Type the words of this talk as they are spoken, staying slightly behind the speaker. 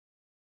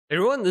Hey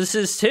everyone, this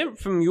is Tim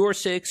from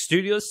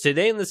YourSixStudios.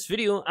 Today in this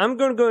video, I'm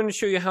going to go and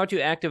show you how to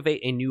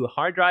activate a new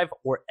hard drive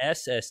or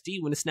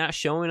SSD when it's not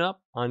showing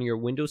up on your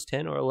Windows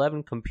 10 or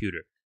 11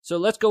 computer. So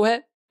let's go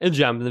ahead and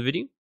jump in the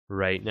video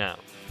right now.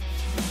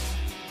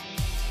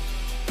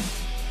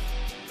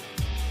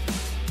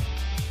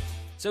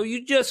 So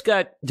you just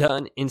got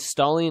done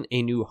installing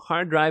a new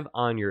hard drive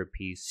on your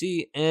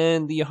PC,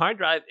 and the hard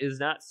drive is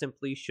not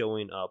simply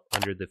showing up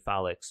under the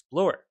File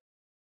Explorer.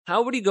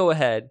 How would you go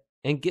ahead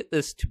and get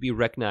this to be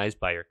recognized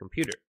by your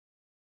computer?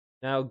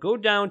 Now go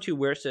down to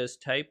where it says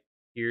type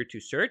here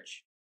to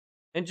search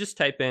and just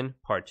type in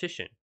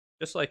partition,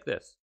 just like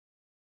this.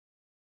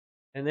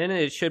 And then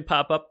it should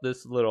pop up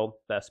this little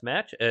best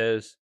match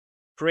as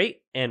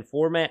create and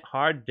format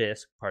hard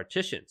disk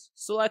partitions.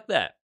 Select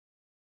that.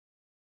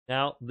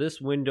 Now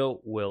this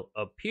window will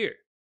appear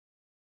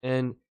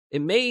and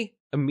it may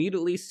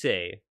immediately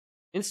say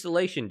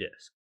installation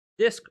disk,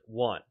 disk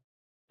 1.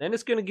 Then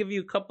it's going to give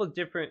you a couple of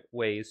different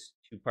ways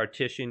to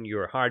partition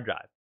your hard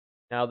drive.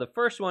 Now the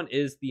first one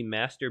is the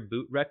master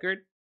boot record,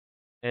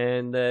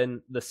 and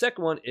then the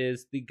second one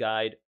is the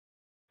guide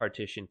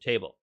partition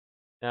table.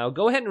 Now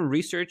go ahead and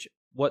research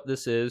what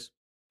this is.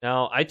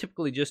 Now I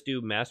typically just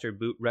do master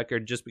boot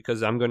record just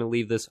because I'm going to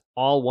leave this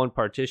all one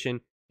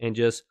partition and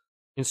just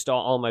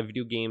install all my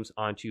video games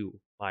onto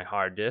my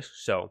hard disk.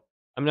 So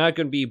I'm not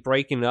going to be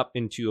breaking it up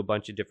into a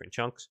bunch of different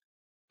chunks.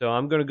 So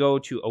I'm going to go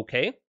to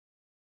OK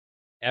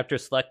after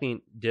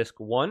selecting disk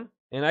 1.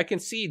 And I can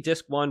see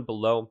disk 1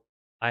 below.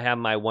 I have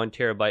my 1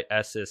 terabyte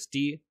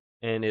SSD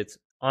and it's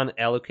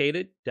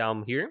unallocated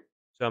down here.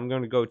 So I'm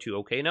going to go to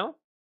OK now.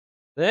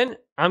 Then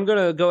I'm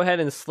going to go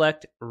ahead and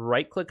select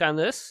right click on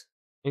this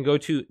and go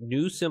to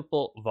new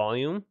simple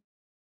volume.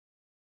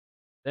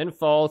 Then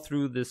follow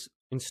through this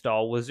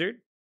install wizard.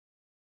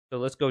 So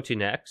let's go to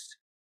next.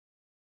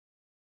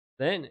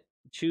 Then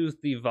choose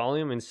the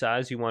volume and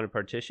size you want to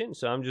partition.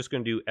 So I'm just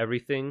going to do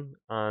everything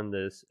on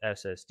this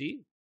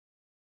SSD.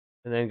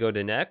 And then go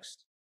to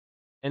next.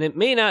 And it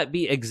may not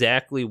be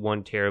exactly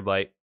 1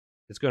 terabyte.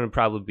 It's going to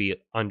probably be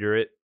under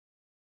it.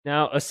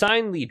 Now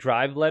assign the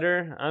drive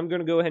letter. I'm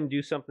going to go ahead and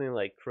do something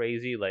like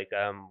crazy, like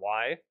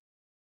Y.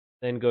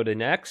 Then go to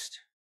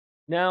next.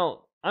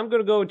 Now I'm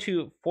going to go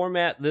to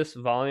format this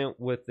volume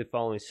with the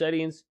following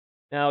settings.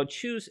 Now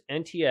choose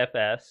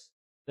NTFS.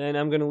 Then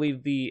I'm going to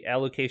leave the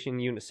allocation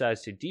unit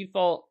size to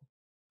default.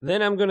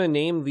 Then I'm going to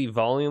name the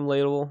volume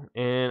label,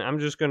 and I'm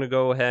just going to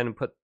go ahead and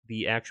put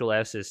the actual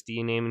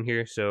SSD name in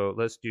here. So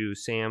let's do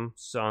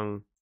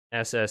Samsung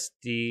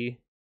SSD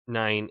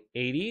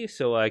 980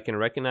 so I can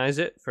recognize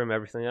it from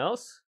everything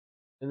else.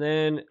 And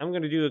then I'm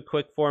going to do a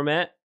quick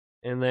format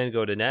and then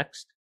go to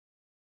next.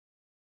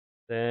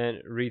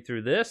 Then read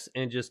through this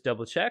and just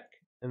double check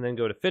and then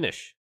go to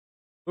finish.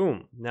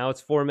 Boom. Now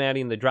it's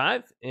formatting the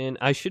drive and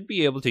I should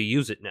be able to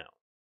use it now.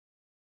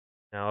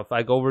 Now if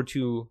I go over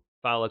to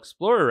File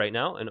Explorer right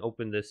now and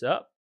open this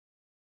up,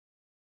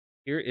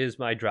 here is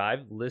my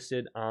drive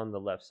listed on the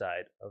left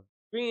side of the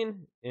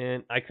screen,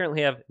 and I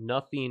currently have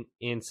nothing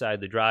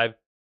inside the drive.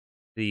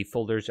 The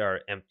folders are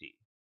empty.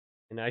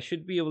 And I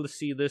should be able to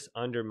see this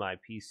under my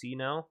PC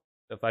now.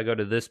 So if I go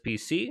to this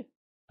PC,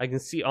 I can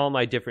see all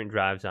my different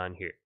drives on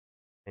here.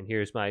 And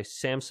here's my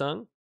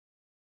Samsung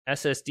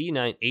SSD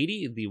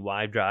 980, the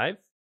Y drive.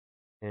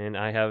 And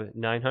I have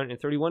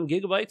 931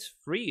 gigabytes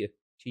free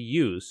to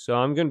use. So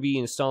I'm going to be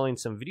installing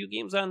some video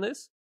games on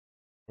this.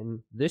 And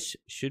this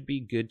should be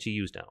good to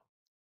use now.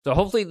 So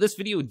hopefully this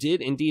video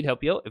did indeed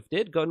help you out. If it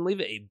did, go ahead and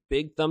leave it a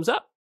big thumbs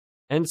up.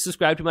 And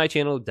subscribe to my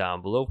channel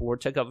down below for more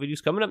tech up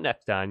videos coming up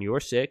next on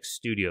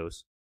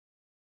YourSixStudios.